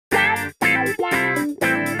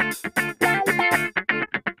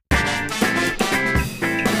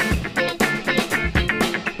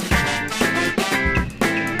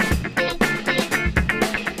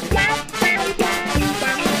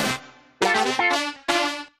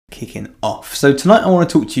kicking off. So tonight I want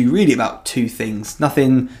to talk to you really about two things.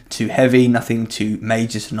 Nothing too heavy, nothing too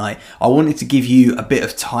major tonight. I wanted to give you a bit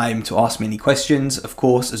of time to ask me any questions, of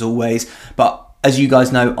course, as always. But as you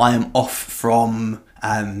guys know, I am off from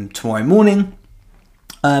tomorrow morning.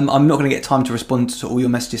 I'm not going to get time to respond to all your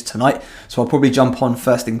messages tonight, so I'll probably jump on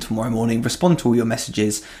first thing tomorrow morning, respond to all your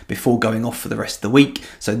messages before going off for the rest of the week.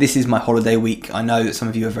 So this is my holiday week. I know that some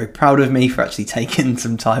of you are very proud of me for actually taking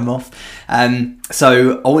some time off.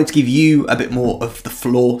 So I wanted to give you a bit more of the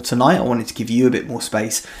floor tonight. I wanted to give you a bit more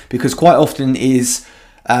space, because quite often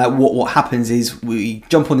what happens is we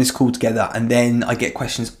jump on this call together and then I get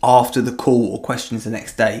questions after the call or questions the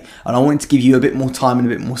next day. And I wanted to give you a bit more time and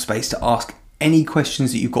a bit more space to ask any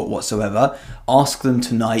questions that you've got whatsoever. Ask them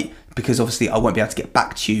tonight, because obviously I won't be able to get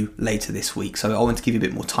back to you later this week. So I want to give you a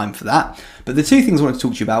bit more time for that. But the two things I want to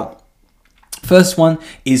talk to you about, first one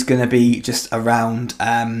is going to be just around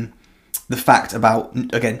the fact about,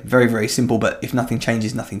 again, very, very simple, but if nothing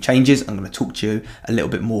changes, nothing changes. I'm going to talk to you a little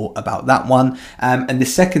bit more about that one. And the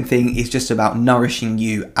second thing is just about nourishing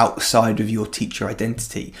you outside of your teacher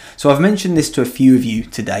identity. So I've mentioned this to a few of you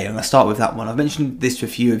today. I'm going to start with that one. I've mentioned this to a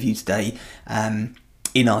few of you today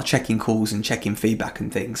in our check-in calls and check-in feedback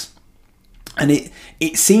and things. And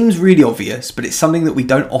it seems really obvious, but it's something that we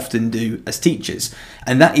don't often do as teachers.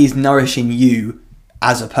 And that is nourishing you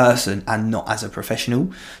as a person and not as a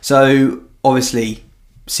professional. So obviously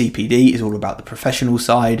CPD is all about the professional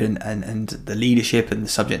side and the leadership and the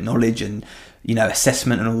subject knowledge and, you know,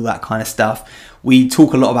 assessment and all that kind of stuff. We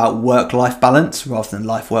talk a lot about work-life balance rather than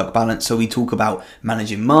life-work balance. So we talk about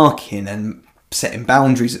managing marking and setting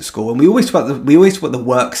boundaries at school. And we always talk about the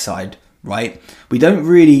work side, right? We don't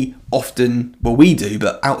really often, well, we do,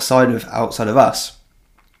 but outside of us,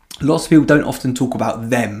 lots of people don't often talk about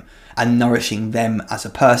them and nourishing them as a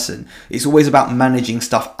person. It's always about managing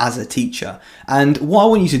stuff as a teacher. And what I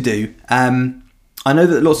want you to do, I know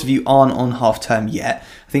that lots of you aren't on half term yet.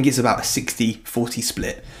 I think it's about a 60-40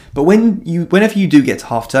 split. But whenever you do get to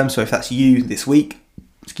half term, so if that's you this week,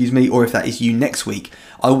 or if that is you next week,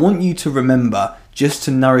 I want you to remember just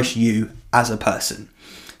to nourish you as a person.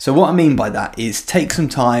 So what I mean by that is take some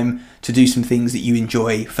time to do some things that you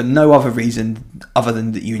enjoy for no other reason other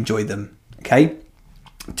than that you enjoy them, okay?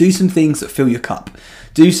 Do some things that fill your cup.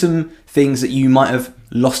 Do some things that you might have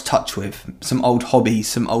lost touch with, some old hobbies,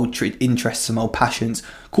 some old interests, some old passions.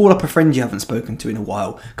 Call up a friend you haven't spoken to in a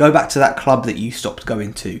while. Go back to that club that you stopped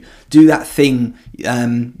going to. Do that thing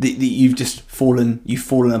that you've just fallen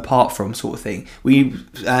apart from, sort of thing. We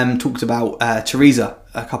talked about Teresa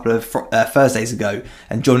a couple of Thursdays ago,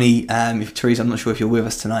 and Johnny, Teresa, I'm not sure if you're with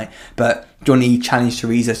us tonight, but Johnny challenged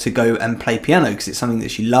Teresa to go and play piano because it's something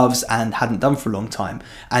that she loves and hadn't done for a long time.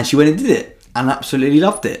 And she went and did it and absolutely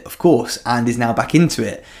loved it, of course, and is now back into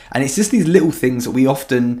it. And it's just these little things that we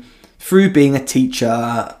often, through being a teacher,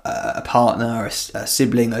 a partner, a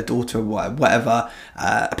sibling, a daughter, whatever,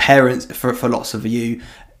 a parent for lots of you,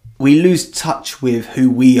 we lose touch with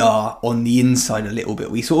who we are on the inside a little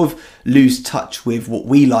bit. We sort of lose touch with what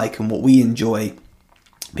we like and what we enjoy,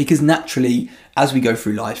 because naturally, as we go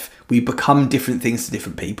through life, we become different things to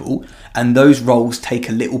different people, and those roles take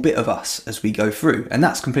a little bit of us as we go through, and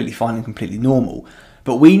that's completely fine and completely normal.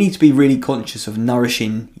 But we need to be really conscious of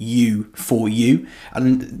nourishing you for you.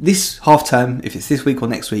 And this half term, if it's this week or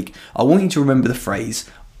next week, I want you to remember the phrase,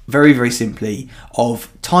 very, very simply, of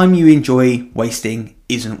time you enjoy wasting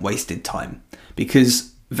isn't wasted time.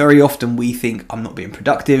 Because very often we think I'm not being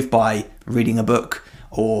productive by reading a book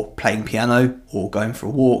or playing piano or going for a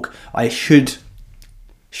walk. I should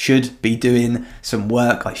be doing some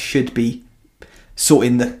work. I should be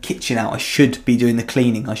sorting the kitchen out. I should be doing the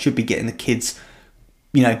cleaning. I should be getting the kids,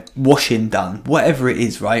 washing done. Whatever it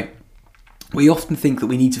is, right? We often think that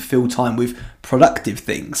we need to fill time with productive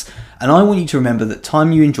things. And I want you to remember that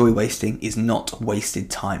time you enjoy wasting is not wasted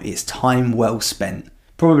time. It's time well spent.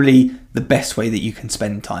 Probably the best way that you can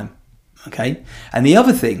spend time. Okay? And the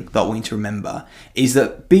other thing that I want you to remember is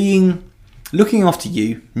that looking after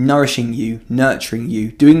you, nourishing you, nurturing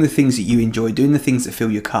you, doing the things that you enjoy, doing the things that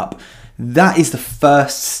fill your cup, that is the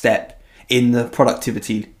first step in the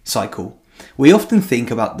productivity cycle. We often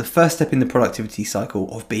think about the first step in the productivity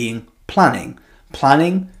cycle of being planning,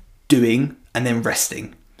 doing, and then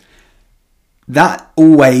resting. That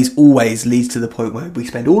always leads to the point where we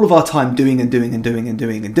spend all of our time doing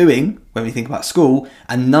when we think about school,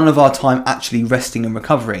 and none of our time actually resting and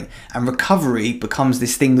recovering. And recovery becomes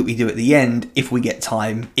this thing that we do at the end if we get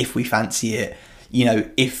time, if we fancy it,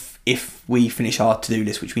 if we finish our to-do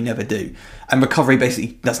list, which we never do. And recovery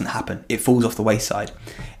basically doesn't happen. It falls off the wayside.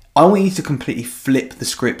 I want you to completely flip the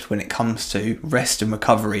script when it comes to rest and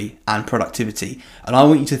recovery and productivity. And I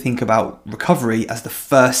want you to think about recovery as the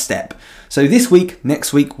first step. So this week,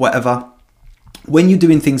 next week, whatever, when you're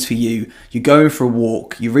doing things for you, you're going for a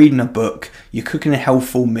walk, you're reading a book, you're cooking a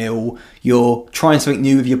healthful meal, you're trying something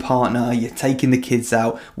new with your partner, you're taking the kids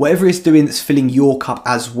out, whatever it's doing that's filling your cup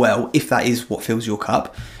as well, if that is what fills your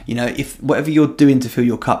cup, if whatever you're doing to fill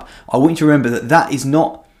your cup, I want you to remember that that is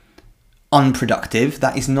not unproductive,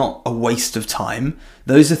 that is not a waste of time.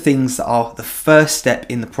 Those are things that are the first step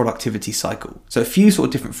in the productivity cycle. So a few sort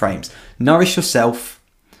of different frames. Nourish yourself,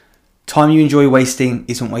 time you enjoy wasting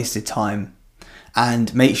isn't wasted time,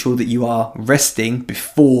 and make sure that you are resting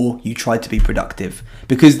before you try to be productive,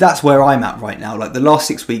 because that's where I'm at right now. Like the last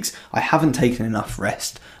 6 weeks, I haven't taken enough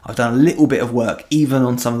rest. I've done a little bit of work even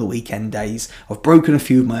on some of the weekend days. I've broken a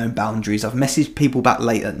few of my own boundaries. I've messaged people back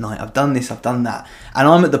late at night. I've done this, I've done that. And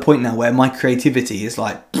I'm at the point now where my creativity is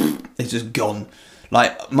like, it's just gone.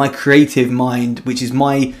 Like my creative mind, which is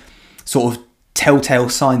my sort of telltale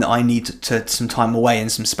sign that I need to some time away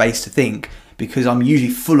and some space to think, because I'm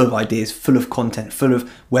usually full of ideas, full of content, full of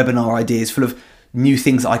webinar ideas, full of new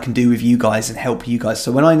things that I can do with you guys and help you guys.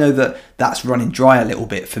 So when I know that that's running dry a little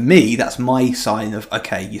bit, for me, that's my sign of,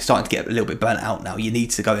 okay, you're starting to get a little bit burnt out now. You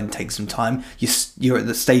need to go and take some time. You're at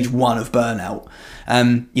the stage 1 of burnout.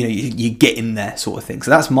 You get in there sort of thing.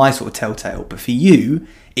 So that's my sort of telltale. But for you,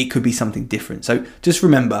 it could be something different. So just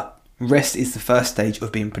remember, rest is the first stage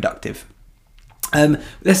of being productive.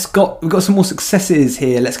 We've got some more successes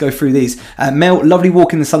here. Let's go through these. Mel, lovely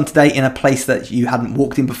walk in the sun today in a place that you hadn't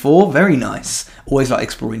walked in before. Very nice. Always like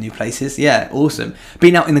exploring new places. Yeah, awesome.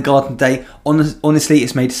 Being out in the garden today. Honestly,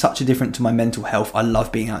 it's made such a difference to my mental health. I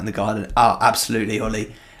love being out in the garden. Oh, absolutely,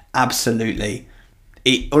 Ollie. Absolutely.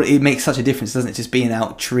 It makes such a difference, doesn't it? Just being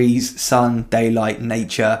out, trees, sun, daylight,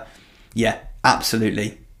 nature. Yeah,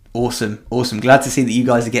 absolutely. Awesome. Glad to see that you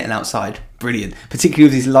guys are getting outside. Brilliant. Particularly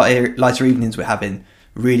with these lighter evenings we're having.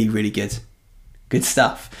 Really, really good. Good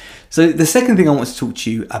stuff. So the second thing I want to talk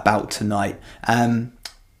to you about tonight,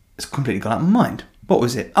 it's completely gone out of my mind. What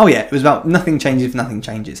was it? Oh yeah, it was about nothing changes if nothing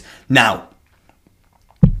changes. Now,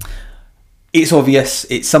 it's obvious.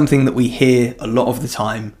 It's something that we hear a lot of the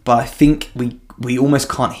time, but I think we almost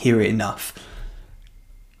can't hear it enough.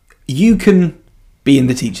 You can be in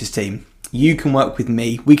the teachers team. You can work with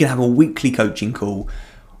me. We can have a weekly coaching call.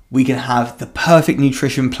 We can have the perfect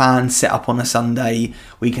nutrition plan set up on a Sunday.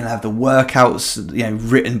 We can have the workouts,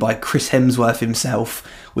 written by Chris Hemsworth himself.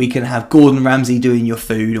 We can have Gordon Ramsay doing your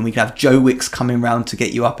food, and we can have Joe Wicks coming round to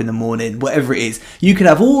get you up in the morning. Whatever it is, you could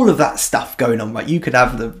have all of that stuff going on, right? You could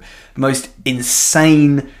have the most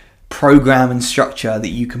insane program and structure that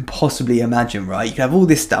you can possibly imagine, right? You could have all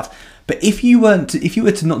this stuff, but if you were not to do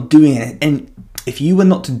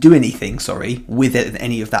anything, with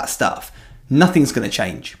any of that stuff, nothing's going to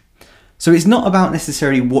change. So it's not about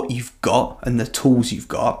necessarily what you've got and the tools you've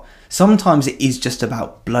got. Sometimes it is just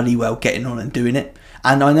about bloody well getting on and doing it.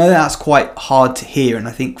 And I know that's quite hard to hear. And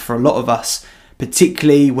I think for a lot of us,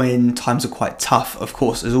 particularly when times are quite tough, of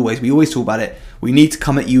course, as always, we always talk about it. We need to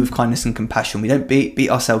come at you with kindness and compassion. We don't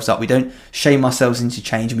beat ourselves up. We don't shame ourselves into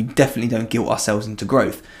change. And we definitely don't guilt ourselves into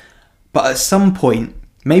growth. But at some point,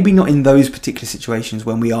 maybe not in those particular situations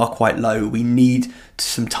when we are quite low, we need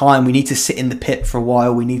some time. We need to sit in the pit for a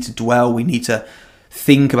while. We need to dwell. We need to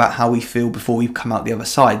think about how we feel before we come out the other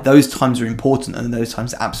side. Those times are important, and those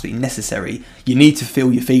times are absolutely necessary. You need to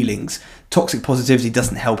feel your feelings. Toxic positivity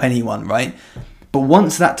doesn't help anyone, right? But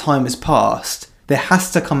once that time has passed, there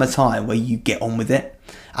has to come a time where you get on with it.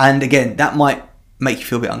 And again, that might make you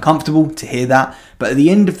feel a bit uncomfortable to hear that. But at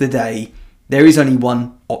the end of the day, there is only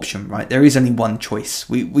one option, right? There is only one choice.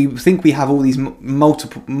 We think we have all these we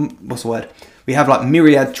have like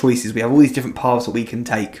myriad choices. We have all these different paths that we can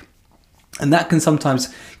take. And that can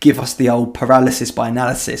sometimes give us the old paralysis by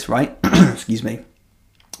analysis, right? Excuse me.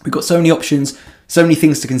 We've got so many options, so many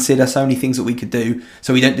things to consider, so many things that we could do.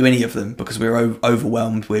 So we don't do any of them because we're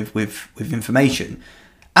overwhelmed with information.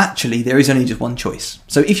 Actually, there is only just one choice.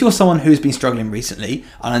 So if you're someone who's been struggling recently,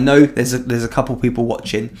 and I know there's a couple people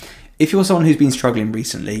watching, if you're someone who's been struggling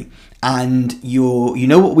recently and you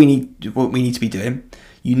know what we need to be doing,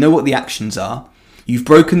 you know what the actions are, you've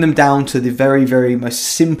broken them down to the very, very most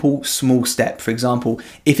simple, small step. For example,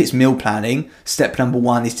 if it's meal planning, step number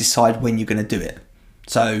 1 is decide when you're going to do it.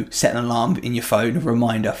 So set an alarm in your phone, a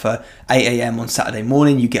reminder for 8 a.m. on Saturday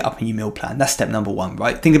morning, you get up and you meal plan. That's step number 1,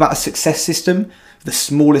 right? Think about a success system, the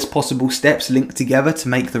smallest possible steps linked together to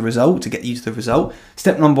make the result, to get you to the result.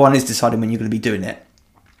 Step number 1 is deciding when you're going to be doing it.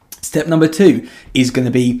 Step number 2 is going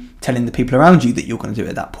to be telling the people around you that you're going to do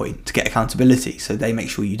it at that point to get accountability, so they make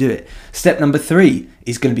sure you do it. Step number 3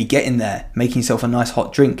 is going to be getting there, making yourself a nice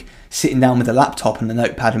hot drink, sitting down with a laptop and a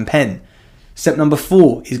notepad and pen. Step number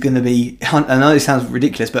 4 is going to be, I know this sounds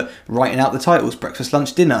ridiculous, but writing out the titles: breakfast,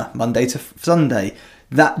 lunch, dinner, Monday to Sunday.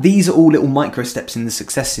 These are all little micro steps in the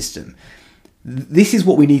success system. This is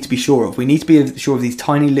what we need to be sure of. We need to be sure of these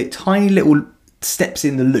tiny little steps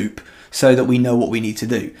in the loop so that we know what we need to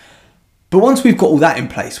do. But once we've got all that in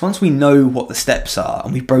place, once we know what the steps are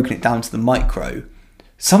and we've broken it down to the micro,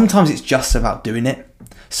 sometimes it's just about doing it.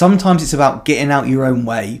 Sometimes it's about getting out your own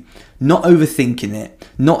way, not overthinking it,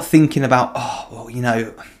 not thinking about, oh, well, you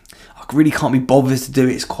know, I really can't be bothered to do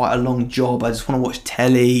it. It's quite a long job. I just want to watch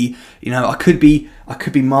telly. You know, I could be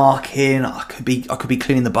marking. I could be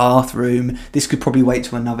cleaning the bathroom. This could probably wait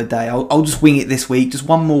till another day. I'll just wing it this week. Just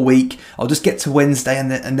one more week. I'll just get to Wednesday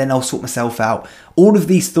and then I'll sort myself out. All of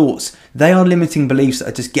these thoughts, they are limiting beliefs that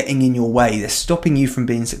are just getting in your way. They're stopping you from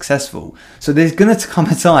being successful. So there's going to come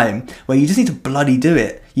a time where you just need to bloody do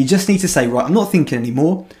it. You just need to say, right, I'm not thinking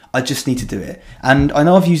anymore. I just need to do it. And I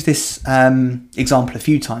know I've used this example a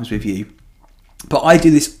few times with you, but I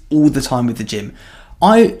do this all the time with the gym.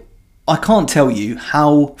 I can't tell you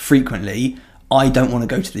how frequently I don't want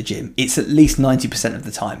to go to the gym. It's at least 90% of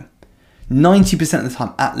the time. 90% of the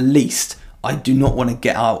time, at least, I do not want to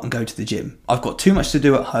get out and go to the gym. I've got too much to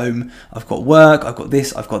do at home. I've got work, I've got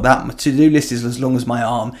this, I've got that. My to-do list is as long as my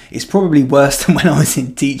arm. It's probably worse than when I was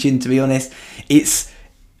in teaching, to be honest.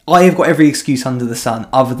 I have got every excuse under the sun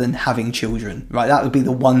other than having children, right? That would be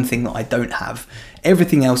the one thing that I don't have.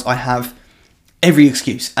 Everything else, I have every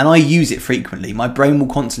excuse, and I use it frequently. My brain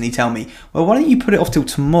will constantly tell me, well, why don't you put it off till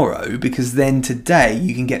tomorrow, because then today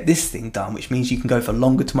you can get this thing done, which means you can go for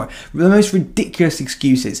longer tomorrow. The most ridiculous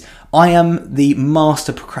excuses. I am the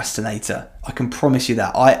master procrastinator. I can promise you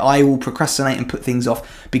that. I will procrastinate and put things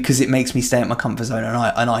off because it makes me stay at my comfort zone, and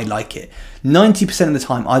I like it. 90% of the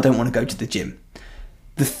time, I don't want to go to the gym.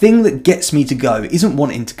 The thing that gets me to go isn't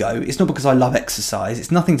wanting to go. It's not because I love exercise.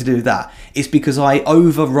 It's nothing to do with that. It's because I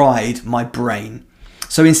override my brain.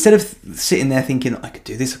 So instead of sitting there thinking, I could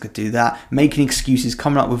do this, I could do that, making excuses,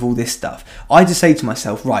 coming up with all this stuff, I just say to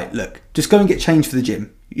myself, right, look, just go and get changed for the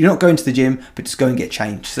gym. You're not going to the gym, but just go and get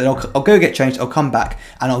changed. So I'll go get changed, I'll come back,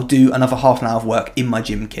 and I'll do another half an hour of work in my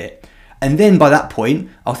gym kit. And then by that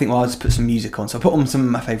point, I'll think, well, I'll just put some music on. So I put on some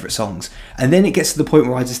of my favourite songs. And then it gets to the point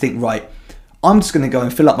where I just think, right, I'm just going to go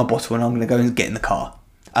and fill up my bottle and I'm going to go and get in the car.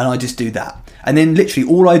 And I just do that. And then literally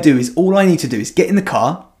all I need to do is get in the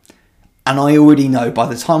car, and I already know by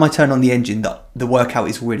the time I turn on the engine that the workout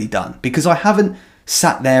is already done. Because I haven't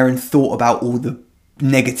sat there and thought about all the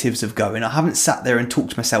negatives of going. I haven't sat there and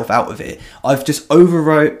talked myself out of it. I've just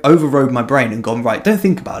overrode my brain and gone, right, don't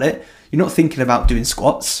think about it. You're not thinking about doing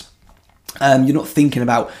squats. You're not thinking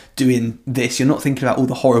about doing this. You're not thinking about all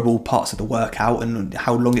the horrible parts of the workout and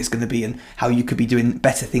how long it's going to be and how you could be doing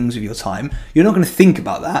better things with your time. You're not going to think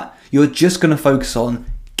about that. You're just going to focus on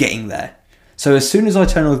getting there. So as soon as I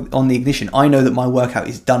turn on the ignition, I know that my workout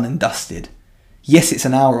is done and dusted. Yes, it's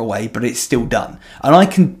an hour away, but it's still done. And I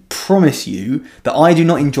can promise you that I do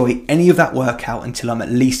not enjoy any of that workout until I'm at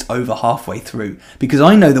least over halfway through. Because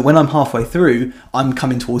I know that when I'm halfway through, I'm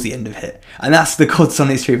coming towards the end of it. And that's the God's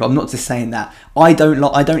honest truth. I'm not just saying that. I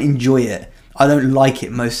don't enjoy it. I don't like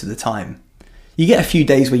it most of the time. You get a few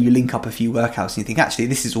days where you link up a few workouts and you think, actually,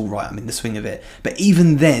 this is all right. I'm in the swing of it. But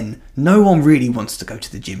even then, no one really wants to go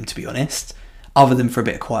to the gym, to be honest. Other than for a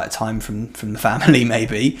bit of quiet time from the family,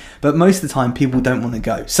 maybe. But most of the time, people don't want to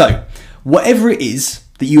go. So, whatever it is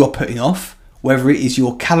that you are putting off, whether it is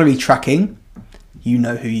your calorie tracking, you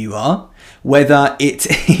know who you are. Whether it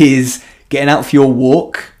is getting out for your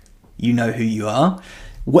walk, you know who you are.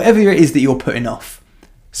 Whatever it is that you're putting off,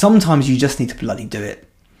 sometimes you just need to bloody do it.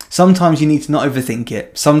 Sometimes you need to not overthink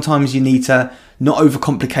it. Sometimes you need to not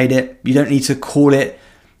overcomplicate it. You don't need to call it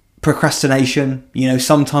procrastination. You know,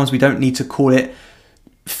 sometimes we don't need to call it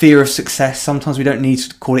fear of success. Sometimes we don't need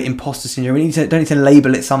to call it imposter syndrome. Don't need to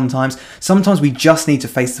label it sometimes. Sometimes we just need to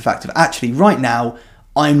face the fact of, actually, right now,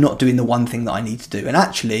 I'm not doing the one thing that I need to do. And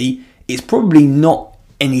actually, it's probably not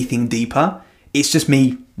anything deeper. It's just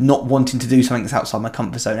me not wanting to do something that's outside my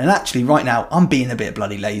comfort zone. And actually, right now, I'm being a bit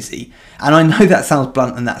bloody lazy. And I know that sounds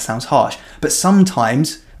blunt and that sounds harsh. But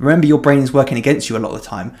sometimes, remember, your brain is working against you a lot of the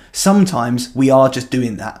time. Sometimes we are just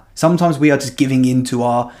doing that. Sometimes we are just giving in to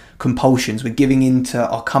our compulsions. We're giving into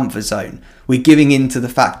our comfort zone. We're giving into the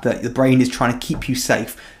fact that the brain is trying to keep you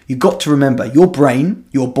safe. You've got to remember, your brain,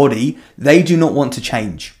 your body, they do not want to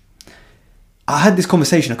change. I had this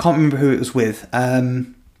conversation. I can't remember who it was with.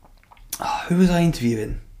 Who was I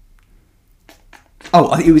interviewing?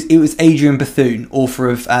 it was Adrian Bethune, author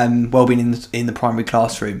of Wellbeing in the Primary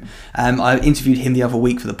Classroom. I interviewed him the other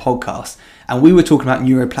week for the podcast, and we were talking about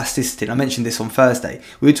neuroplasticity. And I mentioned this on Thursday.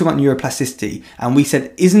 We were talking about neuroplasticity, and we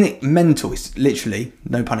said, isn't it mental? It's literally,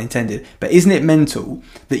 no pun intended, but isn't it mental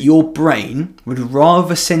that your brain would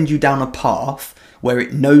rather send you down a path where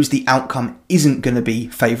it knows the outcome isn't going to be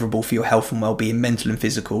favourable for your health and well-being, mental and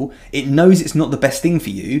physical. It knows it's not the best thing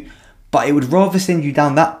for you, but it would rather send you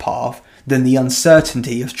down that path than the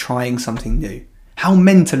uncertainty of trying something new. How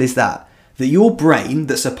mental is that? That your brain,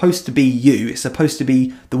 that's supposed to be you, it's supposed to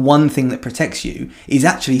be the one thing that protects you, is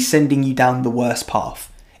actually sending you down the worst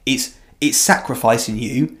path. It's sacrificing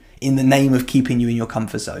you in the name of keeping you in your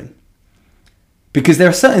comfort zone. Because there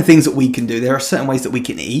are certain things that we can do. There are certain ways that we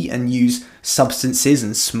can eat and use substances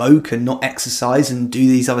and smoke and not exercise and do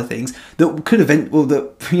these other things that could I've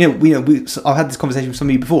had this conversation with some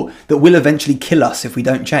of you before, that will eventually kill us if we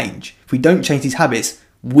don't change. If we don't change these habits,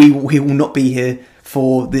 we will not be here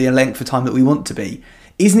for the length of time that we want to be.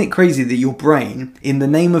 Isn't it crazy that your brain, in the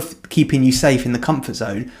name of keeping you safe in the comfort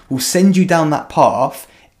zone, will send you down that path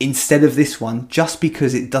instead of this one just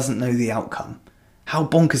because it doesn't know the outcome? How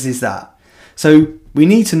bonkers is that? So we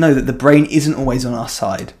need to know that the brain isn't always on our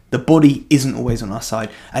side. The body isn't always on our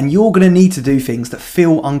side. And you're going to need to do things that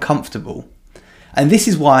feel uncomfortable. And this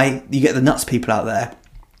is why you get the nuts people out there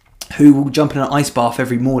who will jump in an ice bath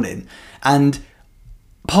every morning. And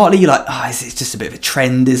partly you're like, it's just a bit of a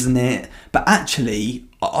trend, isn't it? But actually,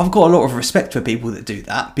 I've got a lot of respect for people that do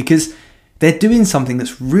that, because they're doing something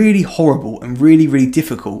that's really horrible and really, really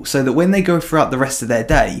difficult, so that when they go throughout the rest of their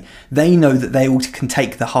day, they know that they can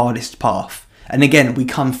take the hardest path. And again, we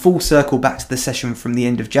come full circle back to the session from the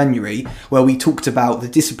end of January, where we talked about the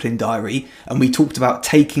discipline diary and we talked about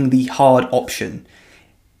taking the hard option.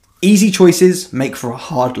 Easy choices make for a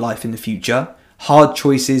hard life in the future. Hard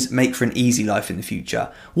choices make for an easy life in the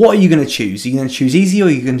future. What are you going to choose? Are you going to choose easy or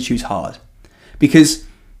are you going to choose hard? Because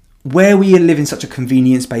where we live in such a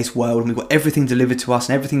convenience-based world and we've got everything delivered to us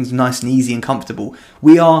and everything's nice and easy and comfortable,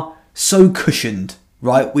 we are so cushioned,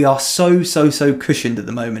 right? We are so cushioned at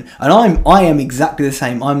the moment. And I am exactly the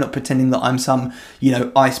same. I'm not pretending that I'm some,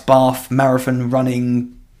 ice bath, marathon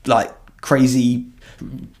running, like crazy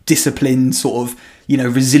disciplined sort of,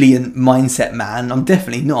 resilient mindset man. I'm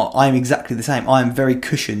definitely not. I'm exactly the same. I am very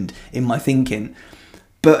cushioned in my thinking.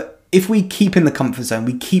 But if we keep in the comfort zone,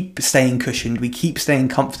 we keep staying cushioned, we keep staying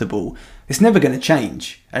comfortable, it's never going to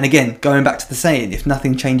change. And again, going back to the saying, if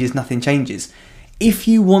nothing changes, nothing changes. If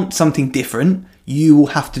you want something different, you will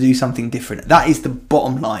have to do something different. That is the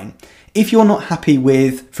bottom line. If you're not happy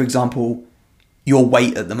with, for example, your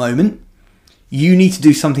weight at the moment, you need to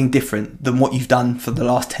do something different than what you've done for the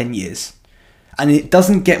last 10 years. And it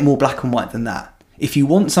doesn't get more black and white than that. If you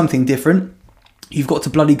want something different, you've got to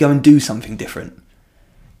bloody go and do something different.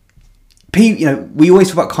 We always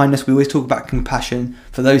talk about kindness, we always talk about compassion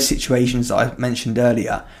for those situations that I mentioned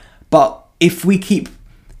earlier. But if we keep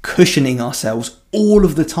cushioning ourselves all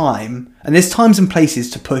of the time, and there's times and places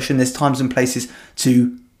to push and there's times and places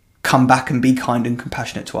to come back and be kind and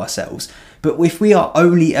compassionate to ourselves. But if we are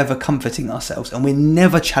only ever comforting ourselves and we're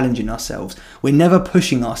never challenging ourselves, we're never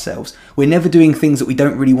pushing ourselves, we're never doing things that we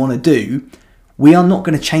don't really want to do, we are not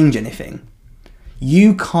going to change anything.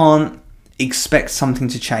 You can't expect something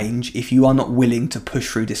to change if you are not willing to push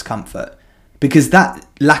through discomfort, because that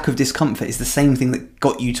lack of discomfort is the same thing that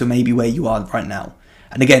got you to maybe where you are right now.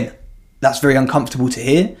 And again, that's very uncomfortable to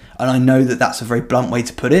hear, and I know that that's a very blunt way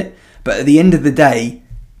to put it, but at the end of the day,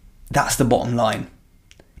 that's the bottom line.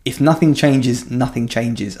 If nothing changes, nothing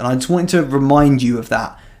changes. And I just wanted to remind you of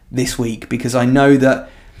that this week, because I know that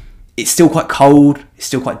it's still quite cold, it's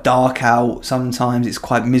still quite dark out, sometimes it's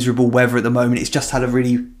quite miserable weather at the moment. It's just had a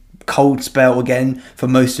really cold spell again for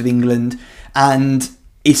most of England, and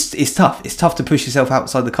it's tough. It's tough to push yourself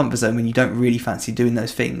outside the comfort zone when you don't really fancy doing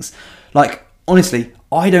those things. Like, honestly,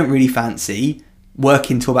 I don't really fancy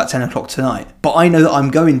working till about 10 o'clock tonight, but I know that I'm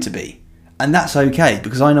going to be. And that's okay,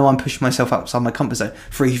 because I know I'm pushing myself outside my comfort zone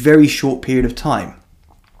for a very short period of time.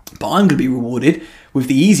 But I'm going to be rewarded with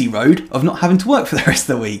the easy road of not having to work for the rest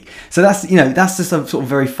of the week. So that's just a sort of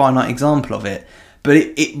very finite example of it. But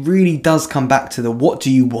it really does come back to the what do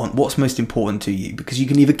you want, what's most important to you. Because you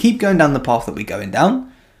can either keep going down the path that we're going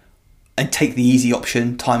down and take the easy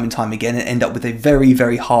option time and time again and end up with a very,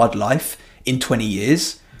 very hard life in 20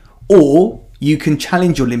 years. Or you can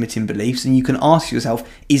challenge your limiting beliefs and you can ask yourself,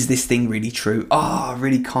 is this thing really true? I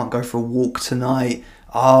really can't go for a walk tonight.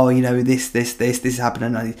 This is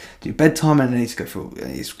happening. I need to do bedtime and I need to go for,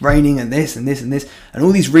 it's raining and this and this and this. And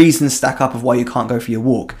all these reasons stack up of why you can't go for your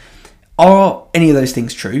walk. Are any of those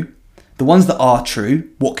things true? The ones that are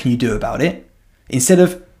true, what can you do about it? Instead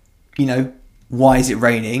of, why is it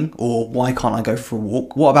raining, or why can't I go for a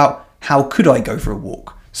walk? What about how could I go for a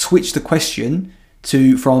walk? Switch the question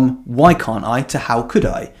from why can't I to how could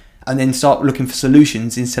I? And then start looking for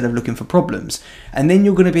solutions instead of looking for problems. And then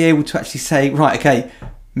you're going to be able to actually say, right, okay,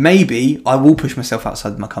 maybe I will push myself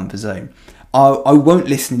outside my comfort zone. I won't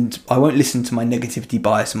listen to my negativity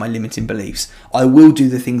bias and my limiting beliefs. I will do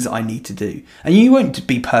the things that I need to do. And you won't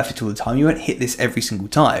be perfect all the time. You won't hit this every single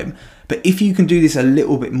time. But if you can do this a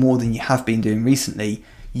little bit more than you have been doing recently,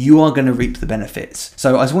 you are going to reap the benefits.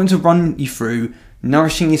 So I just wanted to run you through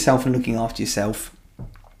nourishing yourself and looking after yourself,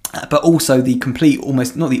 but also the complete,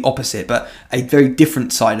 almost not the opposite, but a very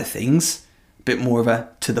different side of things, a bit more of a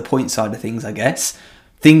to the point side of things, I guess.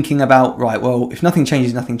 Thinking about, right, well, if nothing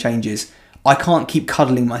changes, nothing changes. I can't keep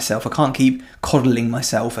cuddling myself. I can't keep coddling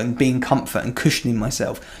myself and being comfort and cushioning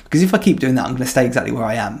myself. Because if I keep doing that, I'm going to stay exactly where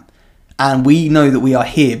I am. And we know that we are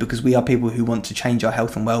here because we are people who want to change our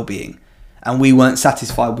health and well-being. And we weren't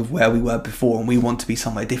satisfied with where we were before, and we want to be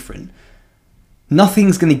somewhere different.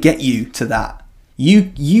 Nothing's going to get you to that.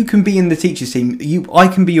 You can be in the teachers team. I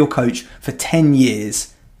can be your coach for 10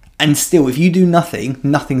 years. And still, if you do nothing,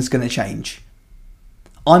 nothing's going to change.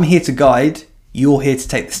 I'm here to guide. You're here to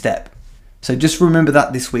take the step. So just remember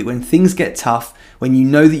that this week, when things get tough, when you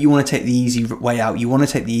know that you want to take the easy way out, you want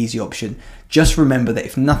to take the easy option, just remember that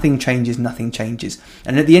if nothing changes, nothing changes.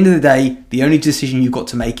 And at the end of the day, the only decision you've got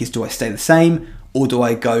to make is, do I stay the same or do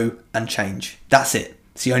I go and change? That's it.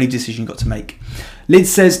 It's the only decision you've got to make.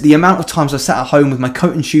 Liz says, the amount of times I've sat at home with my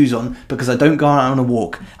coat and shoes on because I don't go out on a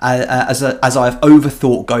walk, as I've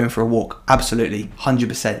overthought going for a walk. Absolutely,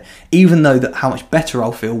 100%. Even though that how much better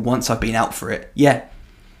I'll feel once I've been out for it. Yeah.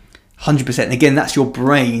 100%. And again, that's your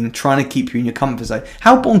brain trying to keep you in your comfort zone.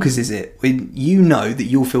 How bonkers is it when you know that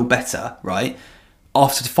you'll feel better, right?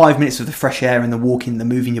 After 5 minutes of the fresh air and the walking, the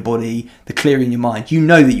moving your body, the clearing your mind, you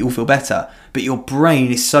know that you'll feel better. But your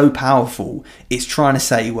brain is so powerful, it's trying to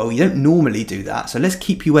say, well, you don't normally do that, so let's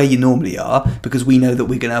keep you where you normally are, because we know that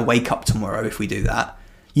we're going to wake up tomorrow if we do that.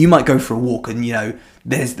 You might go for a walk and,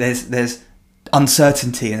 there's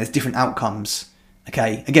uncertainty and there's different outcomes.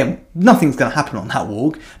 Okay, again, nothing's going to happen on that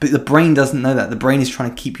walk, but the brain doesn't know that. The brain is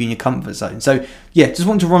trying to keep you in your comfort zone. So, yeah, just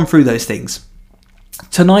want to run through those things.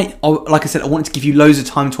 Tonight, like I said, I wanted to give you loads of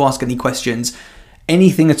time to ask any questions,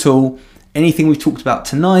 anything at all, anything we've talked about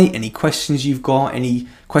tonight, any questions you've got, any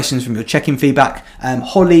questions from your check-in feedback.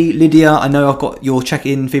 Holly, Lydia, I know I've got your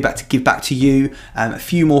check-in feedback to give back to you. A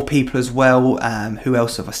few more people as well. Who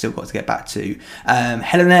else have I still got to get back to?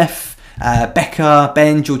 Helen F., Becca,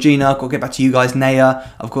 Ben, Georgina, I've got to get back to you guys. Naya,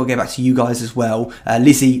 I've got to get back to you guys as well.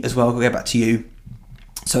 Lizzie as well, I've got to get back to you.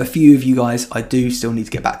 So a few of you guys, I do still need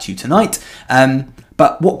to get back to you tonight.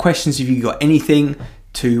 But what questions have you got? Anything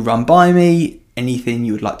to run by me? Anything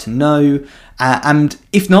you would like to know? And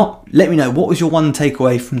if not, let me know. What was your one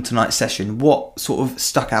takeaway from tonight's session? What sort of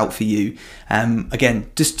stuck out for you?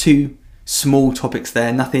 Again, just two small topics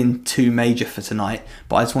there, nothing too major for tonight,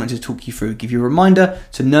 but I just wanted to talk you through, give you a reminder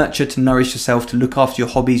to nurture, to nourish yourself, to look after your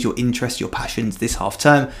hobbies, your interests, your passions this half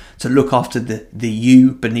term, to look after the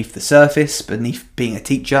you beneath the surface, beneath being a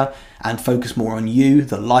teacher, and focus more on you,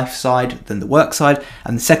 the life side, than the work side.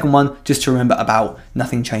 And the second one, just to remember about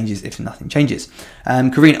nothing changes if nothing changes.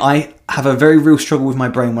 Karine, I have a very real struggle with my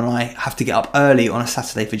brain when I have to get up early on a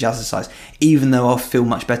Saturday for jazzercise, even though I'll feel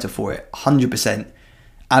much better for it, 100%.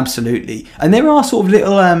 Absolutely. And there are sort of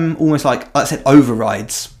little, almost like I said,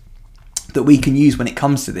 overrides that we can use when it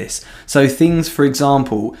comes to this. So things, for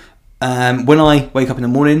example, when I wake up in the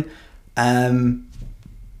morning, 9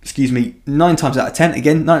 times out of 10,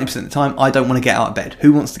 again, 90% of the time, I don't want to get out of bed.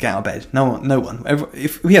 Who wants to get out of bed? No one.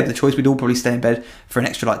 If we had the choice, we'd all probably stay in bed for an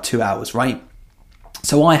extra 2 hours, right?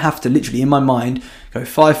 So I have to literally, in my mind, go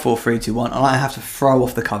 5, 4, 3, 2, 1, and I have to throw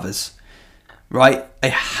off the covers. Right, I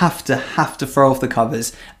have to throw off the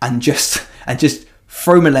covers and just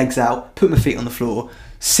throw my legs out, put my feet on the floor,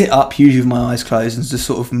 sit up, usually with my eyes closed, and just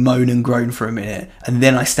sort of moan and groan for a minute, and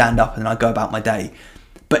then I stand up and I go about my day.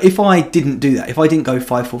 But if I didn't do that, if I didn't go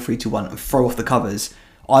 5, 4, 3, 2, 1 and throw off the covers,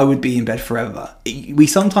 I would be in bed forever. We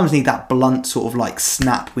sometimes need that blunt sort of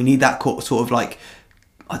snap. We need that sort of I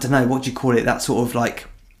don't know, what do you call it? That sort of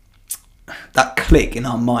that click in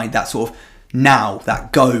our mind, that sort of now,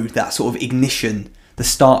 that go, that sort of ignition, the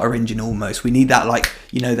starter engine almost. We need that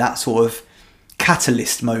that sort of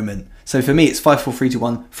catalyst moment. So for me, it's 5, 4, 3, 2,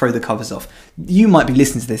 1, throw the covers off. You might be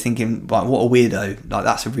listening to this thinking, what a weirdo,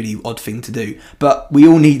 that's a really odd thing to do. But we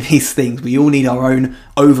all need these things. We all need our own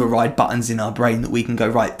override buttons in our brain that we can go,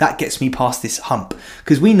 right, that gets me past this hump.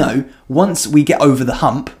 Because we know once we get over the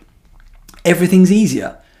hump, everything's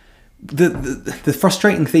easier. the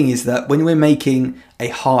frustrating thing is that when we're making a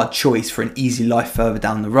hard choice for an easy life further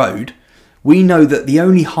down the road, we know that the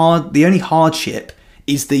only hardship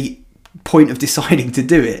is the point of deciding to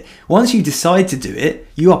do it. Once you decide to do it,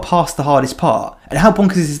 you are past the hardest part. And how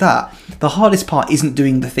bonkers is that? The hardest part isn't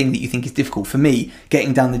doing the thing that you think is difficult. For me,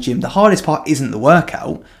 getting down the gym, the hardest part isn't the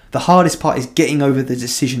workout. The hardest part is getting over the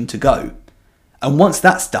decision to go. And once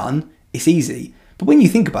that's done, it's easy. But when you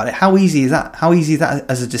think about it, how easy is that? How easy is that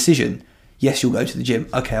as a decision? Yes, you'll go to the gym.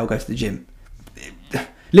 Okay, I'll go to the gym. It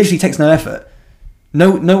literally takes no effort.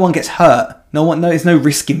 No one gets hurt. There's no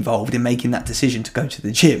risk involved in making that decision to go to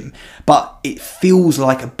the gym. But it feels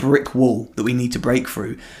like a brick wall that we need to break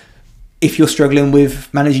through. If you're struggling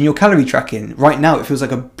with managing your calorie tracking, right now it feels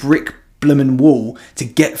like a brick bloomin' wall to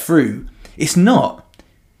get through. It's not.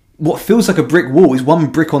 What feels like a brick wall is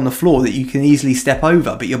one brick on the floor that you can easily step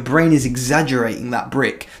over, but your brain is exaggerating that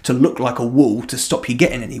brick to look like a wall to stop you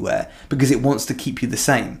getting anywhere because it wants to keep you the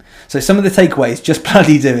same. So some of the takeaways, just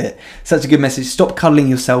bloody do it. Such a good message. Stop cuddling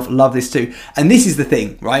yourself. Love this too. And this is the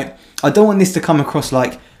thing, right? I don't want this to come across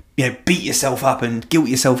like, beat yourself up and guilt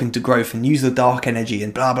yourself into growth and use the dark energy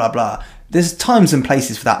and blah, blah, blah. There's times and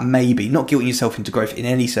places for that, maybe. Not guilting yourself into growth in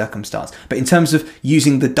any circumstance. But in terms of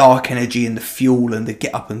using the dark energy and the fuel and the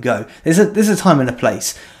get up and go, there's a time and a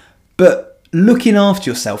place. But looking after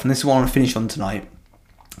yourself, and this is what I want to finish on tonight,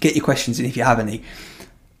 get your questions in if you have any.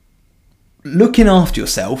 Looking after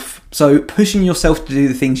yourself, so pushing yourself to do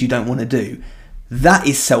the things you don't want to do, that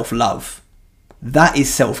is self-love. That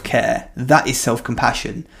is self-care. That is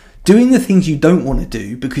self-compassion. Doing the things you don't want to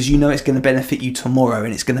do because you know it's going to benefit you tomorrow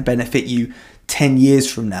and it's going to benefit you 10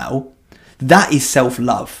 years from now, that is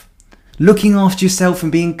self-love. Looking after yourself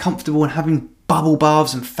and being comfortable and having bubble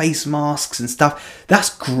baths and face masks and stuff,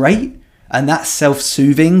 that's great. And that's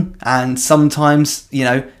self-soothing. And sometimes,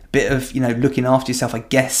 a bit of, looking after yourself, I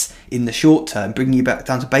guess, in the short term, bringing you back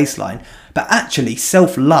down to baseline. But actually,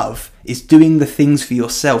 self-love is doing the things for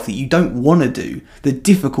yourself that you don't want to do, the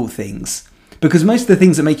difficult things. Because most of the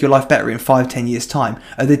things that make your life better in 5-10 years' time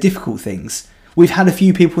are the difficult things. We've had a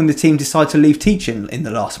few people in the team decide to leave teaching in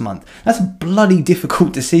the last month. That's a bloody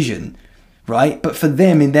difficult decision, right? But for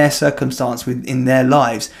them, in their circumstance, in their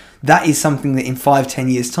lives, that is something that in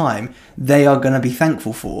 5-10 years' time, they are going to be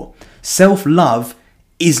thankful for. Self-love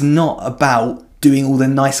is not about doing all the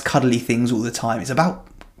nice cuddly things all the time. It's about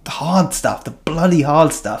the hard stuff, the bloody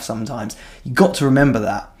hard stuff sometimes. You've got to remember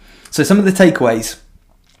that. So some of the takeaways.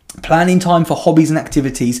 Planning time for hobbies and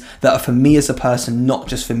activities that are for me as a person, not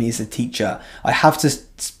just for me as a teacher. I have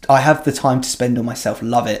the time to spend on myself.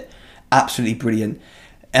 Love it. Absolutely brilliant.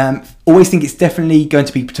 Always think it's definitely going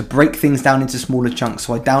to be to break things down into smaller chunks,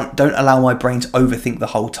 so I don't allow my brain to overthink the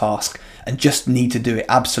whole task and just need to do it.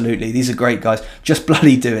 Absolutely. These are great, guys. Just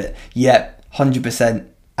bloody do it. Yeah, 100%.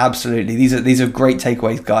 Absolutely. These are great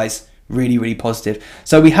takeaways, guys. Really, really positive.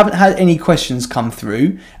 So we haven't had any questions come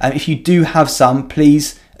through. If you do have some,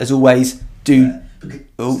 please, as always, do...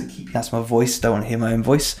 Oh, that's my voice. Don't want to hear my own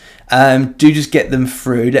voice. Do just get them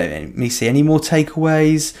through. Let me see any more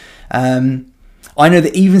takeaways. I know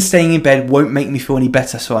that even staying in bed won't make me feel any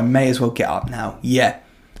better, so I may as well get up now. Yeah,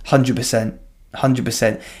 100%.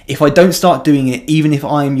 100%. If I don't start doing it, even if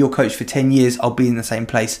I'm your coach for 10 years, I'll be in the same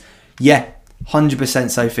place. Yeah, 100%,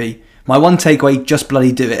 Sophie. My one takeaway, just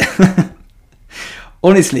bloody do it.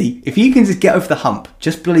 Honestly, if you can just get over the hump,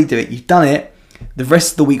 just bloody do it. You've done it. The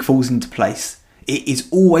rest of the week falls into place. It is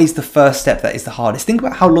always the first step that is the hardest. Think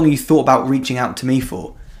about how long you thought about reaching out to me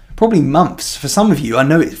for. Probably months. For some of you, I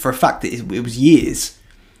know it for a fact that it was years,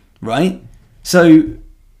 right? So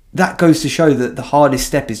that goes to show that the hardest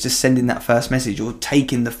step is just sending that first message or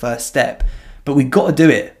taking the first step. But we've got to do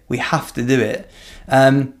it. We have to do it.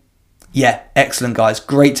 Yeah, excellent, guys.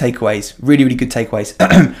 Great takeaways. Really, really good takeaways.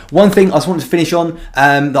 One thing I just wanted to finish on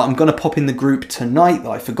that I'm going to pop in the group tonight that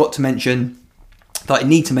I forgot to mention, that I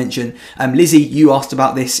need to mention. Lizzie, you asked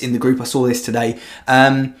about this in the group. I saw this today.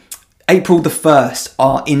 April the 1st,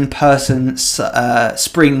 our in-person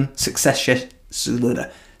spring success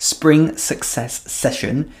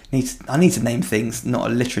session. I need to name things, not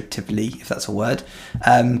alliteratively, if that's a word,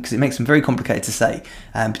 because it makes them very complicated to say,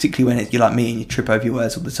 particularly when you're like me and you trip over your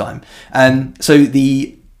words all the time. So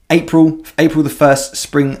the April the 1st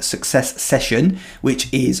spring success session,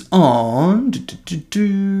 which is on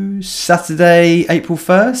Saturday, April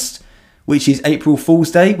 1st, which is April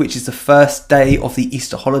Fool's Day, which is the first day of the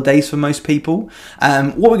Easter holidays for most people.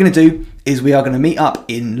 What we're going to do is we are going to meet up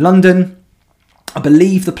in London. I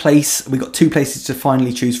believe the place, we've got 2 places to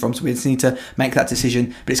finally choose from, so we just need to make that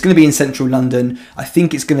decision. But it's going to be in central London. I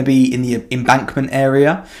think it's going to be in the Embankment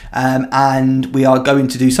area. And we are going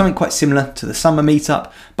to do something quite similar to the summer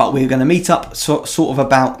meetup, but we're going to meet up sort of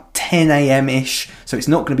about 10 a.m-ish. So it's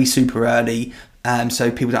not going to be super early.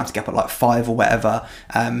 So people don't have to get up at like 5 or whatever.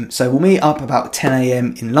 So we'll meet up about 10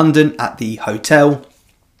 a.m. in London at the hotel,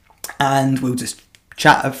 and we'll just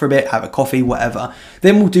chat for a bit, have a coffee, whatever.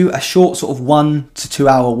 Then we'll do a short sort of 1 to 2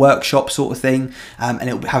 hour workshop sort of thing, and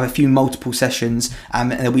it'll have a few multiple sessions,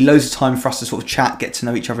 and there'll be loads of time for us to sort of chat, get to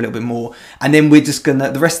know each other a little bit more, and then we're just gonna,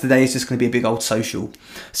 the rest of the day is just gonna be a big old social.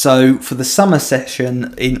 So for the summer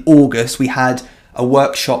session in August, we had a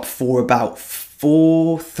workshop for about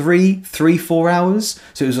 4 hours,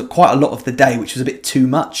 so it was quite a lot of the day, which was a bit too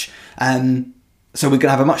much. So we're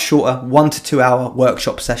going to have a much shorter 1 to 2 hour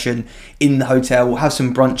workshop session in the hotel. We'll have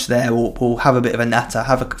some brunch there, we'll have a bit of a natter,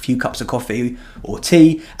 have a few cups of coffee or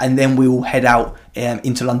tea, and then we will head out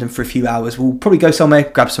into London for a few hours. We'll probably go somewhere,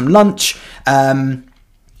 grab some lunch,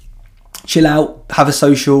 chill out, have a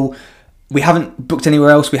social. We haven't booked anywhere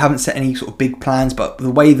else, we haven't set any sort of big plans, but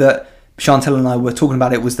the way that Chantel and I were talking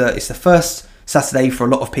about it was that it's the first Saturday for a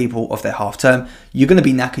lot of people of their half term. You're going to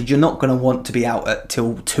be knackered. You're not going to want to be out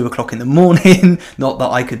till 2 o'clock in the morning. Not that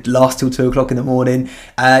I could last till 2 o'clock in the morning.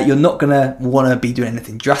 You're not going to want to be doing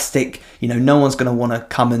anything drastic. You know, no one's going to want to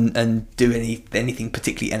come and do anything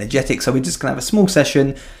particularly energetic. So we're just going to have a small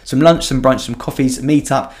session, some lunch, some brunch, some coffees, meet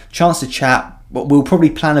up, chance to chat. We'll probably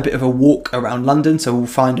plan a bit of a walk around London, so we'll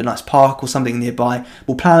find a nice park or something nearby.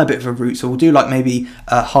 We'll plan a bit of a route, so we'll do like maybe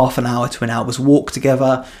a half an hour to an hour's walk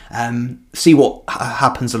together, see what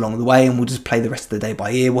happens along the way, and we'll just play the rest of the day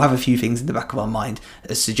by ear. We'll have a few things in the back of our mind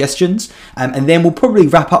as suggestions, and then we'll probably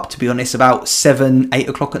wrap up, to be honest, about 7-8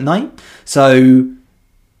 o'clock at night. So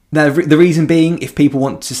now, the reason being, if people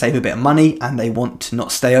want to save a bit of money and they want to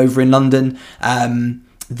not stay over in London,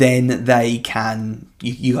 then they can,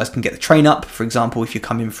 you guys can get the train up. For example, if you're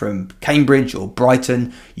coming from Cambridge or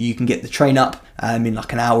Brighton, you can get the train up in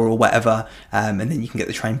like an hour or whatever, and then you can get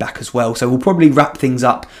the train back as well. So we'll probably wrap things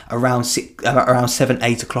up around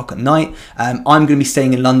 7-8 o'clock at night. I'm going to be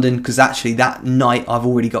staying in London because actually that night I've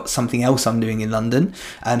already got something else I'm doing in London,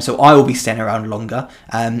 so I will be staying around longer.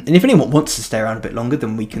 And if anyone wants to stay around a bit longer,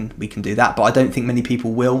 then we can do that. But I don't think many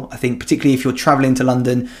people will. I think particularly if you're travelling to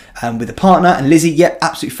London with a partner, and Lizzie, yep,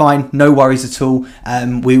 absolutely fine, no worries at all.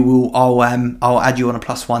 I'll add you on a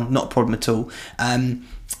 +1, not a problem at all.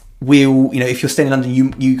 If you're staying in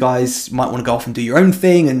London, you guys might want to go off and do your own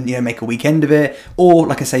thing and, you know, make a weekend of it. Or,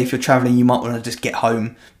 like I say, if you're travelling, you might want to just get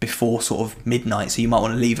home before sort of midnight. So you might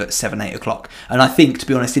want to leave at 7-8 o'clock. And I think, to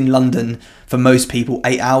be honest, in London, for most people,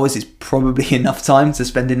 8 hours is probably enough time to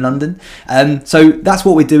spend in London. So that's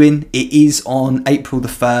what we're doing. It is on April the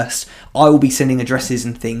 1st. I will be sending addresses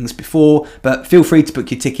and things before, but feel free to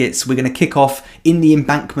book your tickets. We're going to kick off in the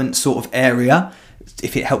Embankment sort of area,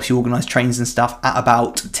 if it helps you organise trains and stuff, at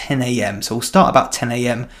about 10 a.m. So we'll start about 10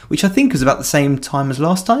 a.m, which I think is about the same time as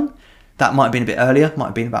last time. That might have been a bit earlier, might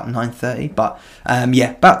have been about 9:30, but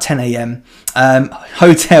yeah, about 10 a.m.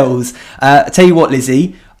 Hotels. I tell you what,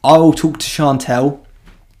 Lizzie, I will talk to Chantel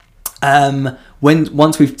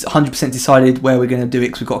once we've 100% decided where we're going to do it,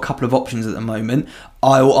 because we've got a couple of options at the moment.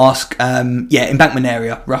 I will ask, Embankment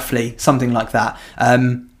area, roughly, something like that.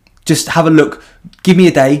 Just have a look. Give me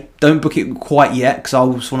a day. Don't book it quite yet, because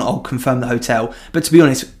I'll confirm the hotel. But to be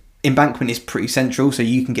honest, Embankment is pretty central, so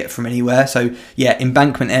you can get from anywhere. So yeah,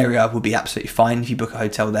 Embankment area would be absolutely fine if you book a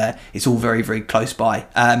hotel there. It's all very, very close by.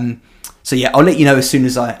 So yeah, I'll let you know as soon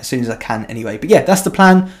as I can anyway. But yeah, that's the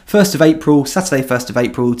plan. 1st of April, Saturday 1st of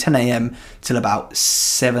April, 10 a.m. till about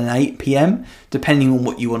 7-8 p.m, depending on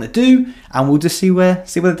what you want to do, and we'll just see where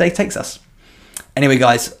the day takes us. Anyway,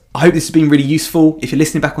 guys, I hope this has been really useful. If you're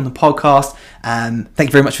listening back on the podcast, thank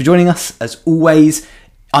you very much for joining us. As always,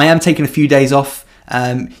 I am taking a few days off.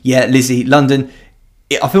 Lizzie, London,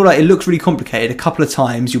 I feel like it looks really complicated. A couple of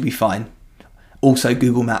times, you'll be fine. Also,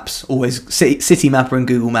 Google Maps, always. City Mapper and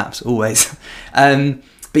Google Maps, always. But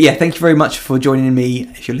yeah, thank you very much for joining me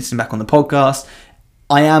if you're listening back on the podcast.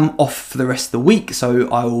 I am off for the rest of the week, so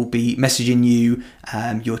I will be messaging you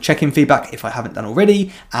your check-in feedback if I haven't done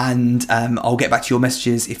already, and I'll get back to your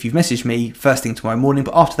messages if you've messaged me first thing tomorrow morning.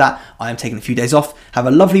 But after that, I am taking a few days off. Have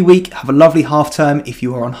a lovely week, have a lovely half term if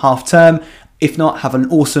you are on half term. If not, have an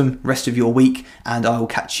awesome rest of your week, and I will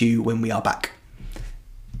catch you when we are back.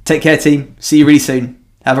 Take care, team. See you really soon.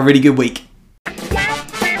 Have a really good week.